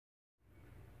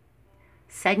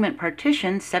Segment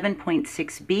Partition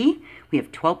 7.6b. We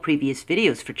have 12 previous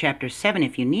videos for Chapter 7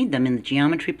 if you need them in the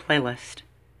Geometry playlist.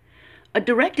 A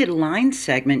directed line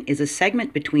segment is a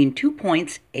segment between 2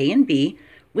 points A and B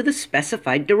with a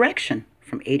specified direction,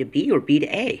 from A to B or B to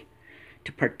A.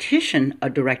 To partition a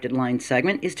directed line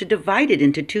segment is to divide it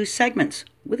into 2 segments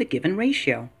with a given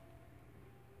ratio.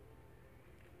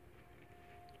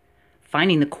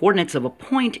 Finding the coordinates of a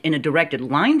point in a directed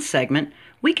line segment,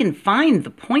 we can find the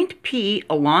point P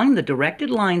along the directed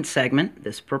line segment,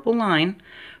 this purple line,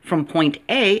 from point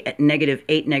A at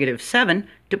 -8, -7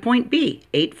 to point B,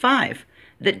 8, 5,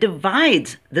 that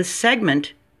divides the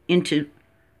segment into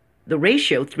the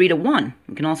ratio 3 to 1.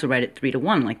 We can also write it 3 to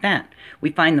 1 like that. We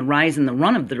find the rise and the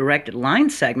run of the directed line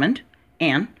segment,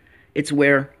 and it's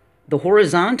where the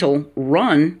horizontal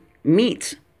run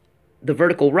meets the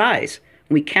vertical rise.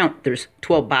 We count, there's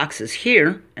 12 boxes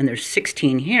here, and there's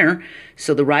 16 here,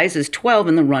 so the rise is 12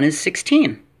 and the run is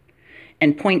 16.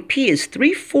 And point P is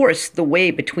 3/4 the way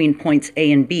between points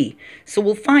A and B. So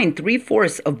we'll find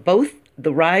 3/4 of both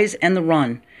the rise and the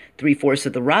run. 3/4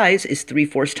 of the rise is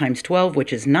 3/4 times 12,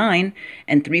 which is 9,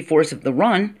 and 3/4 of the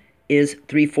run is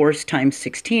 3/4 times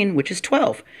 16, which is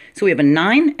 12. So we have a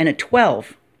 9 and a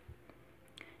 12.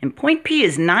 And point P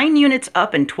is 9 units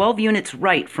up and 12 units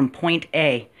right from point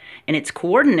A. And its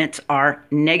coordinates are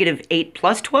 -8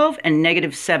 plus 12 and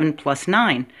 -7 plus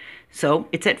 9. So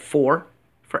it's at 4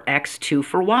 for x, 2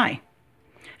 for y.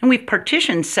 And we've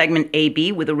partitioned segment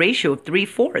AB with a ratio of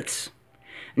 3/4.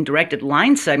 And directed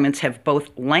line segments have both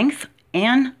length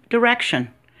and direction.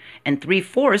 And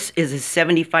 3/4 is a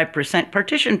 75%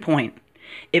 partition point.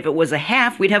 If it was a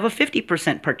half, we'd have a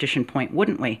 50% partition point,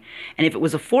 wouldn't we? And if it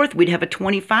was a fourth, we'd have a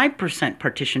 25%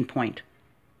 partition point.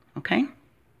 Okay?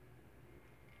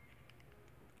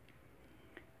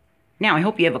 Now, I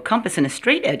hope you have a compass and a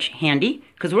straight edge handy,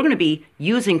 because we're going to be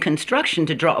using construction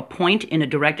to draw a point in a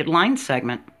directed line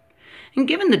segment. And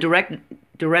given the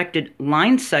directed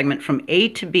line segment from A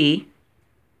to B,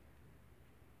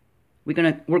 we're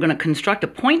going to construct a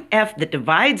point F that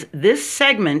divides this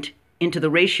segment into the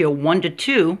ratio 1 to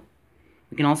 2.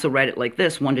 We can also write it like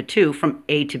this, 1 to 2, from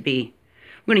A to B.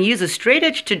 We're going to use a straight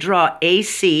edge to draw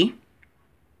AC.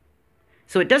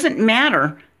 So it doesn't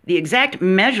matter. The exact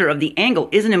measure of the angle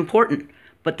isn't important,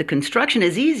 but the construction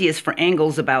is easiest for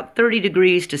angles about 30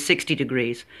 degrees to 60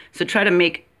 degrees. So try to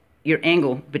make your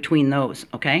angle between those,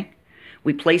 okay?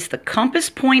 We place the compass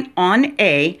point on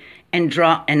A and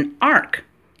draw an arc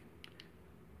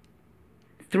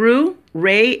through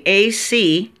ray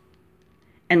AC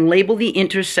and label the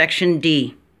intersection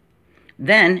D.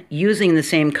 Then, using the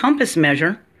same compass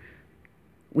measure,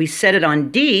 we set it on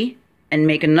D and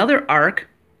make another arc,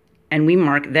 and we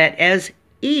mark that as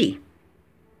E.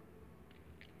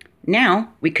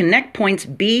 Now, we connect points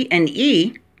B and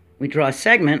E, we draw a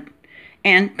segment,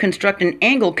 and construct an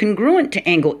angle congruent to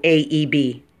angle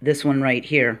AEB, this one right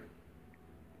here,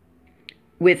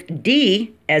 with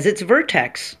D as its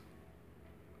vertex.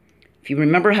 If you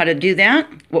remember how to do that,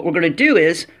 what we're going to do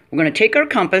is we're going to take our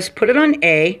compass, put it on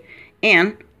A,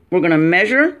 and we're going to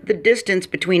measure the distance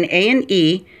between A and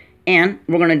E, and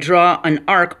we're going to draw an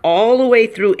arc all the way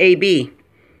through AB.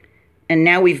 And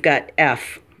now we've got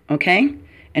F, okay?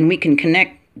 And we can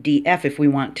connect DF if we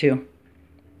want to.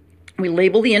 We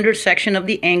label the intersection of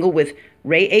the angle with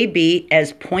ray AB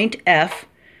as point F,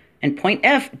 and point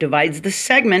F divides the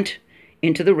segment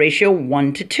into the ratio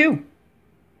 1 to 2.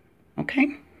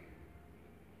 Okay?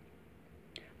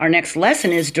 Our next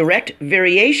lesson is direct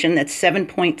variation, that's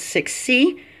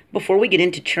 7.6c, before we get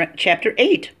into Chapter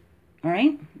 8. All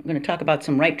right? We're going to talk about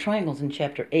some right triangles in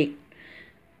Chapter 8.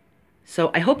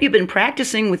 So I hope you've been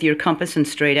practicing with your compass and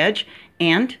straight edge,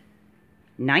 and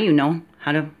now you know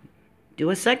how to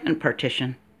do a segment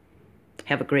partition.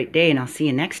 Have a great day, and I'll see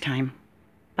you next time.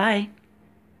 Bye.